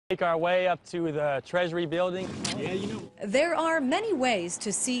Make our way up to the Treasury building. Yeah, you know. There are many ways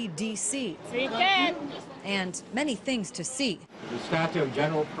to see D.C. Weekend. and many things to see. The statue of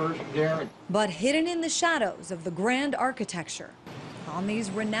General Pershing there. But hidden in the shadows of the grand architecture on these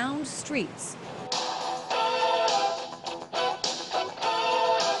renowned streets,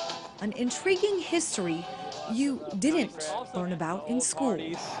 an intriguing history you didn't learn about in school.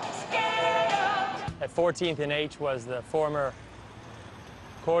 At 14th and H was the former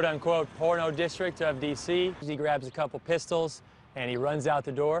quote-unquote porno district of D.C. He grabs a couple pistols and he runs out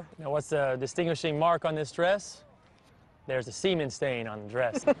the door. Now, what's the distinguishing mark on this dress? There's a semen stain on the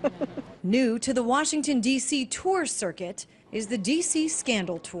dress. New to the Washington, D.C. tour circuit is the D.C.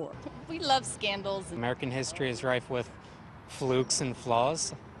 Scandal Tour. We love scandals. American history is rife with flukes and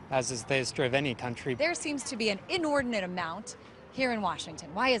flaws, as is the history of any country. There seems to be an inordinate amount here in Washington.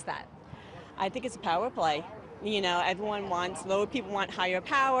 Why is that? I think it's a power play. You know, everyone wants, lower people want higher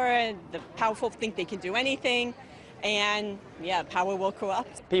power, the powerful think they can do anything, and yeah, power will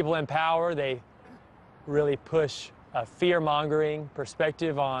corrupt. People in power, they really push a fear-mongering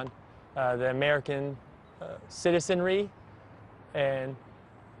perspective on the American citizenry, and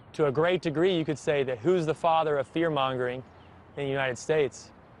to a great degree you could say that who's the father of fear-mongering in the United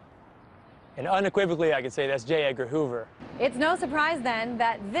States? And unequivocally I could say that's J. Edgar Hoover. It's no surprise then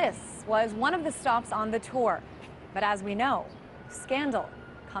that this was one of the stops on the tour. But as we know, scandal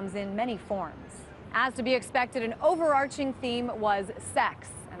comes in many forms. As to be expected, an overarching theme was sex,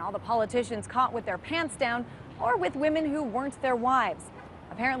 and all the politicians caught with their pants down or with women who weren't their wives.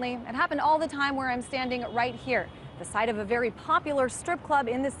 Apparently, it happened all the time where I'm standing right here, the site of a very popular strip club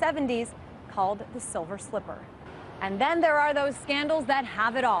in the 70s called the Silver Slipper. And then there are those scandals that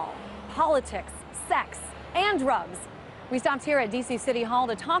have it all: politics, sex, and drugs. We stopped here at D.C. City Hall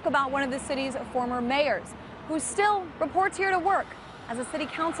to talk about one of the city's former mayors, who still reports here to work as a city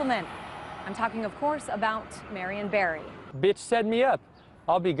councilman. I'm talking, of course, about Marion Barry. Bitch set me up.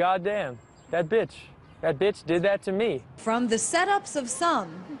 I'll be goddamn. That bitch did that to me. From the setups of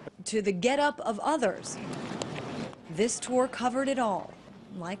some to the get-up of others, this tour covered it all,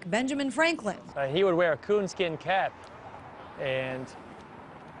 like Benjamin Franklin. He would wear a coonskin cap, and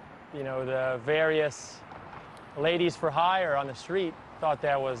you know, the various ladies for hire on the street thought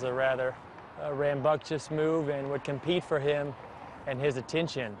that was a rather rambunctious move and would compete for him and his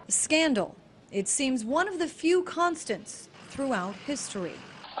attention. Scandal, it seems one of the few constants throughout history.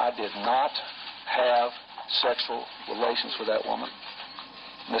 I did not have sexual relations with that woman,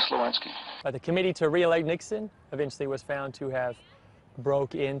 Miss Lewinsky. The committee to re-elect Nixon eventually was found to have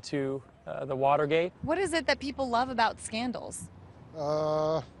broke into the Watergate. What is it that people love about scandals?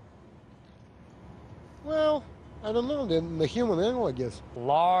 Well, I don't know, the human angle, I guess.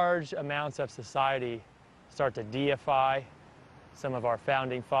 Large amounts of society start to deify some of our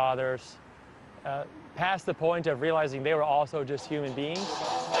founding fathers, past the point of realizing they were also just human beings.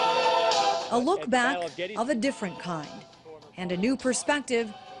 A look back of a different kind, and a new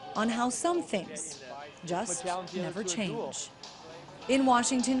perspective on how some things just never change. In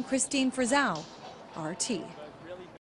Washington, Christine Frizzell, RT.